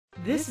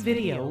This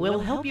video will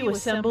help you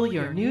assemble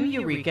your new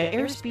Eureka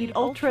AirSpeed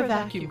Ultra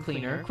Vacuum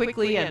Cleaner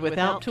quickly and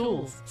without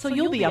tools, so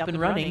you'll be up and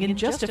running in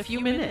just a few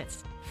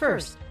minutes.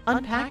 First,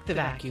 unpack the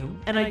vacuum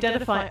and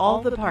identify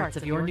all the parts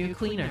of your new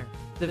cleaner: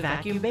 the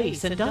vacuum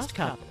base and dust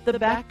cup, the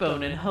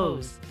backbone and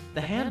hose,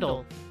 the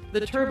handle,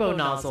 the turbo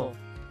nozzle,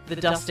 the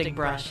dusting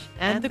brush,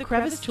 and the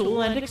crevice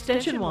tool and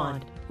extension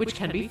wand, which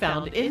can be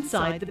found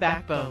inside the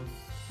backbone.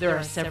 There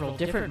are several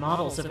different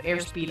models of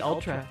AirSpeed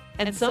Ultra,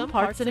 and some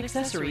parts and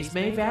accessories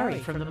may vary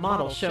from the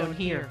model shown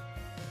here.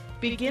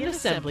 Begin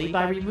assembly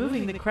by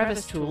removing the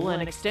crevice tool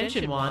and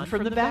extension wand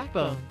from the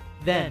backbone.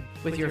 Then,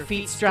 with your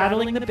feet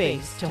straddling the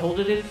base to hold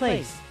it in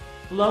place,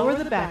 lower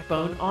the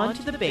backbone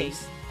onto the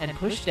base and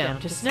push down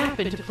to snap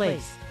into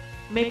place.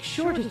 Make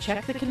sure to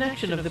check the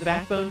connection of the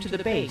backbone to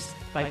the base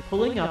by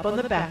pulling up on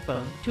the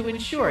backbone to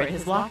ensure it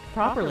is locked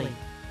properly.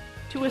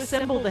 To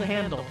assemble the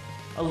handle,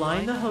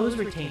 align the hose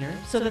retainer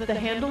so that the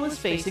handle is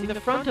facing the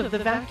front of the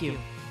vacuum.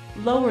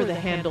 Lower the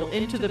handle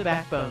into the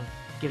backbone,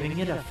 giving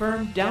it a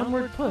firm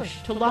downward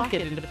push to lock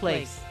it into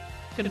place.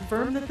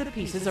 Confirm that the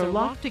pieces are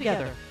locked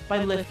together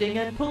by lifting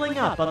and pulling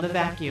up on the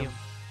vacuum.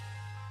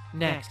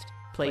 Next,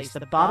 place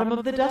the bottom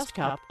of the dust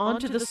cup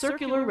onto the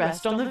circular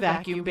rest on the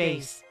vacuum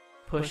base.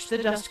 Push the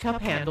dust cup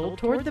handle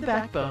toward the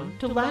backbone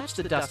to latch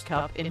the dust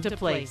cup into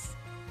place.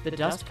 The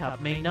dust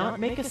cup may not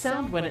make a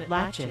sound when it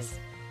latches.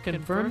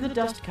 Confirm the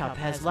dust cup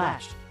has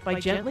latched by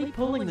gently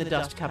pulling the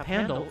dust cup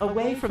handle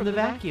away from the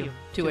vacuum.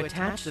 To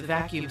attach the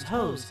vacuum's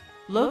hose,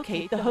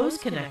 locate the hose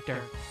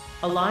connector.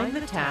 Align the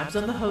tabs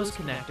on the hose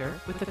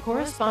connector with the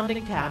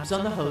corresponding tabs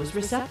on the hose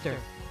receptor.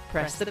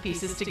 Press the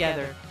pieces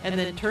together and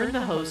then turn the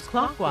hose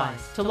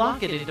clockwise to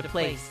lock it into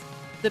place.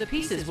 The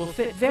pieces will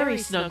fit very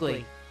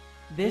snugly.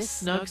 This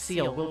snug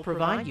seal will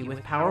provide you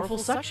with powerful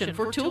suction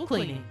for tool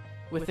cleaning.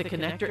 With the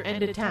connector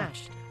end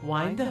attached,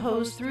 wind the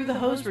hose through the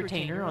hose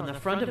retainer on the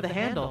front of the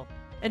handle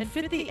and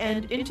fit the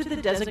end into the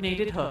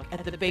designated hook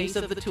at the base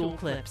of the tool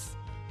clips.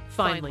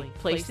 Finally,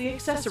 place the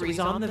accessories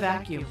on the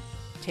vacuum.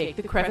 Take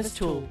the crevice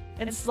tool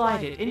and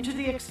slide it into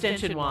the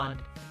extension wand.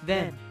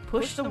 Then,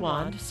 push the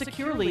wand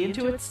securely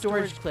into its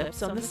storage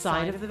clips on the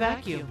side of the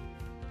vacuum.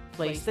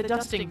 Place the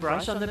dusting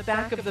brush on the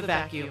back of the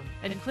vacuum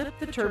and clip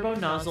the turbo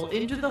nozzle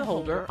into the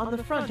holder on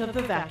the front of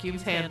the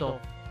vacuum's handle.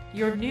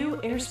 Your new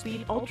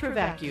AirSpeed Ultra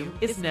Vacuum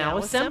is now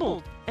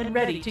assembled and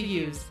ready to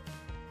use.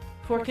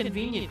 For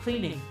convenient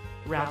cleaning,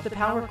 route the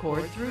power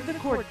cord through the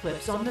cord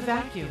clips on the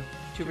vacuum.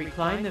 To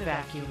recline the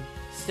vacuum,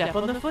 step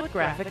on the foot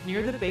graphic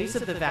near the base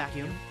of the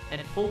vacuum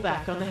and pull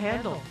back on the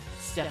handle.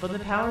 Step on the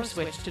power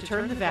switch to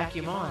turn the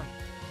vacuum on.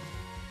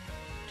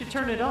 To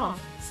turn it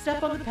off,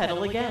 step on the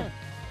pedal again.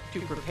 To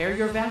prepare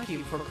your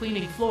vacuum for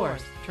cleaning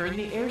floors, turn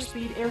the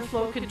AirSpeed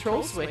Airflow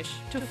control switch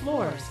to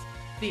floors.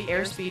 The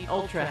AirSpeed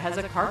Ultra has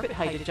a carpet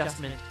height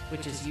adjustment,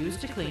 which is used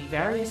to clean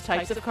various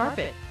types of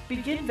carpet.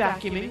 Begin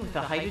vacuuming with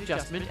the height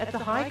adjustment at the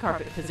high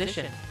carpet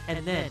position,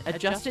 and then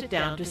adjust it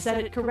down to set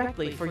it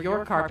correctly for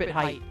your carpet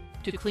height.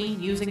 To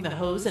clean using the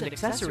hose and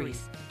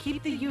accessories,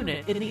 keep the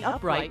unit in the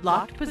upright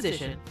locked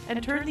position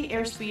and turn the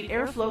AirSpeed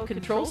Airflow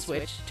control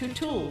switch to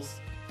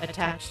Tools.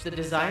 Attach the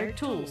desired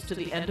tools to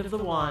the end of the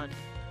wand.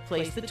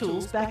 Place the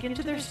tools back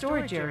into their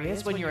storage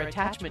areas when your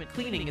attachment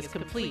cleaning is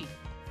complete.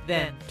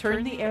 Then,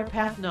 turn the air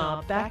path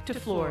knob back to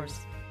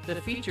floors.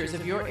 The features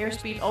of your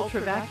AirSpeed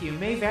Ultra Vacuum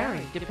may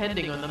vary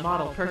depending on the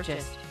model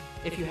purchased.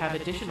 If you have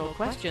additional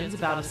questions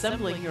about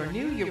assembling your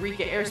new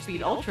Eureka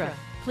AirSpeed Ultra,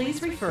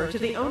 please refer to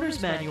the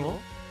owner's manual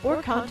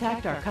or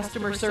contact our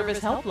customer service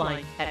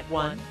helpline at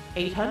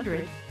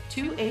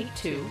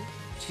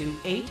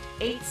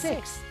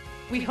 1-800-282-2886.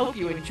 We hope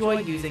you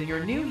enjoy using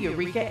your new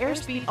Eureka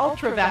AirSpeed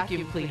Ultra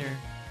Vacuum Cleaner.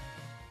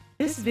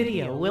 This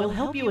video will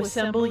help you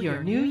assemble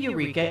your new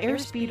Eureka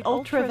AirSpeed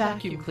Ultra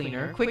Vacuum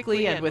Cleaner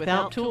quickly and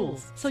without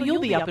tools, so you'll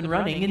be up and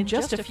running in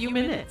just a few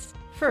minutes.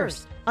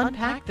 First,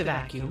 unpack the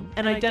vacuum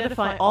and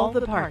identify all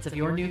the parts of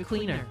your new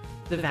cleaner: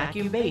 the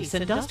vacuum base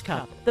and dust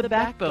cup, the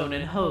backbone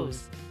and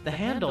hose, the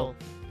handle,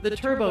 the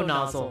turbo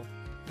nozzle,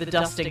 the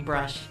dusting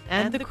brush,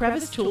 and the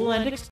crevice tool and